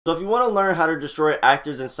So if you want to learn how to destroy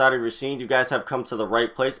actors inside of your scene, you guys have come to the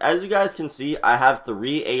right place. As you guys can see, I have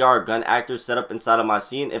 3 AR gun actors set up inside of my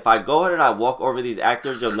scene. If I go ahead and I walk over these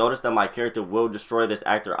actors, you'll notice that my character will destroy this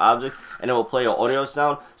actor object and it will play an audio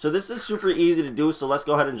sound. So this is super easy to do, so let's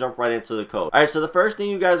go ahead and jump right into the code. Alright, so the first thing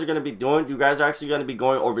you guys are going to be doing, you guys are actually going to be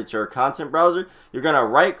going over to your content browser. You're going to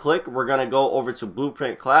right click, we're going to go over to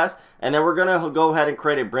blueprint class, and then we're going to go ahead and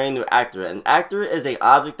create a brand new actor. An actor is an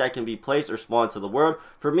object that can be placed or spawned to the world.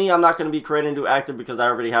 For me, I'm not going to be creating a new actor because I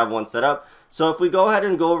already have one set up. So if we go ahead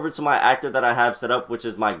and go over to my actor that I have set up, which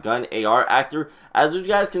is my gun AR actor, as you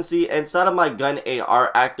guys can see inside of my gun AR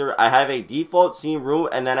actor, I have a default scene room,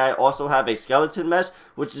 and then I also have a skeleton mesh,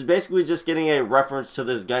 which is basically just getting a reference to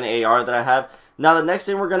this gun AR that I have. Now the next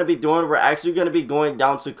thing we're going to be doing, we're actually going to be going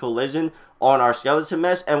down to collision on our skeleton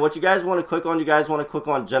mesh, and what you guys want to click on, you guys want to click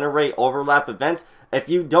on generate overlap events. If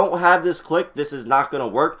you don't have this clicked, this is not going to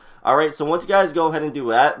work. Alright, so once you guys go ahead and do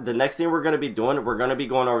that, the next thing we're going to be doing, we're going to be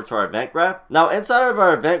going over to our event graph. Now inside of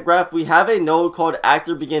our event graph, we have a node called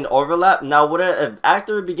actor begin overlap. Now what an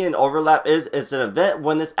actor begin overlap is, it's an event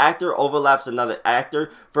when this actor overlaps another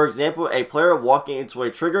actor. For example, a player walking into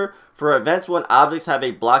a trigger. For events when objects have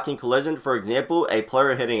a blocking collision, for example, a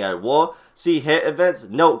player hitting a wall. See hit events.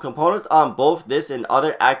 Note, components on both this and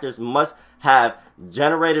other actors must have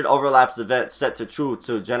generated overlaps event set to true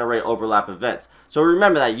to generate overlap events. So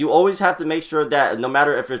remember that you always have to make sure that no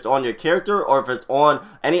matter if it's on your character or if it's on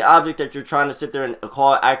any object that you're trying to sit there and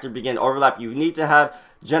call actor begin overlap, you need to have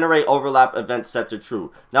generate overlap event set to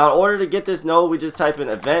true. Now in order to get this node, we just type in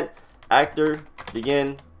event actor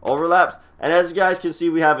begin overlaps, and as you guys can see,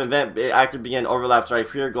 we have event actor begin overlaps right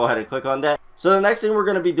here. Go ahead and click on that. So the next thing we're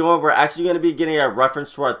going to be doing, we're actually going to be getting a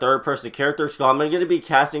reference to our third person character. So I'm going to be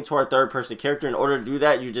casting to our third person character. In order to do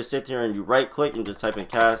that, you just sit here and you right click and just type in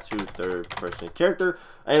cast to third person character,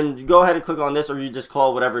 and you go ahead and click on this, or you just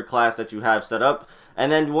call whatever class that you have set up.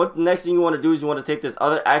 And then what the next thing you want to do is you want to take this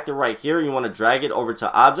other actor right here, you want to drag it over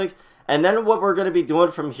to object. And then what we're going to be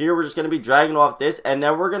doing from here, we're just going to be dragging off this, and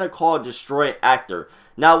then we're going to call destroy actor.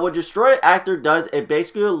 Now what destroy actor does, it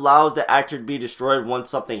basically allows the actor to be destroyed once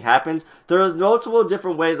something happens. There's multiple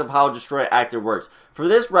different ways of how destroy actor works. For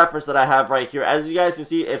this reference that I have right here, as you guys can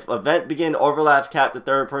see, if event begin overlaps cap the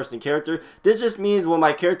third person character, this just means when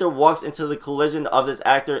my character walks into the collision of this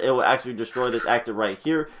actor, it will actually destroy this actor right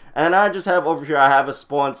here. And then I just have over here, I have a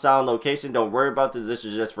spawn sound location. Don't worry about this, this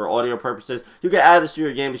is just for audio purposes. You can add this to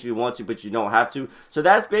your game if you want to, but you don't have to. So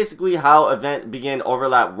that's basically how event begin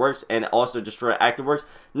overlap works and also destroy actor works.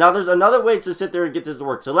 Now there's another way to sit there and get this to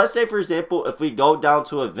work. So let's say for example, if we go down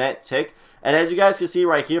to event tick, and as you guys can see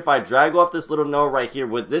right here, if I drag off this little node right here,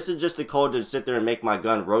 this is just the code to sit there and make my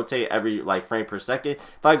gun rotate every frame per second.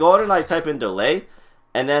 If I go ahead and I type in delay,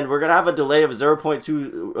 and then we're gonna have a delay of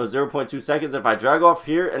 0.2 seconds. If I drag off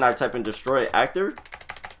here and I type in destroy actor,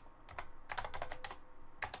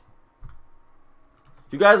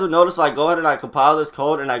 you guys will notice I go ahead and I compile this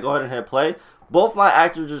code and I go ahead and hit play. Both my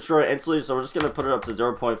actors destroy instantly, so we're just going to put it up to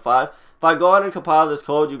 0.5. If I go ahead and compile this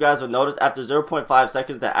code, you guys will notice after 0.5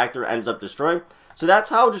 seconds, the actor ends up destroying. So that's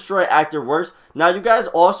how destroy actor works. Now you guys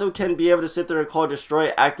also can be able to sit there and call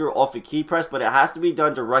destroy actor off a key press, but it has to be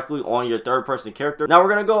done directly on your third person character. Now we're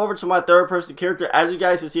going to go over to my third person character. As you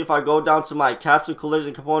guys can see, if I go down to my capsule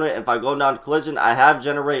collision component, and if I go down to collision, I have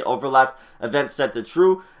generate overlaps event set to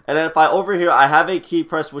true. And then if I over here, I have a key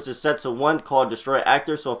press which is set to 1 called destroy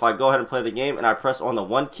actor. So if I go ahead and play the game and I press on the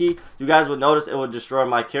 1 key, you guys would notice it will destroy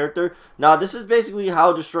my character. Now this is basically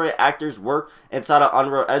how destroy actors work inside of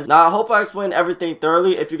Unreal Engine. Now I hope I explained everything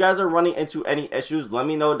thoroughly. If you guys are running into any issues, let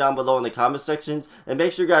me know down below in the comment sections. And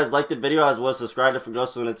make sure you guys like the video as well as subscribe to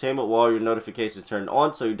Fragoso Entertainment with all your notifications turned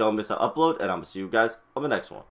on so you don't miss an upload. And I'm going to see you guys on the next one.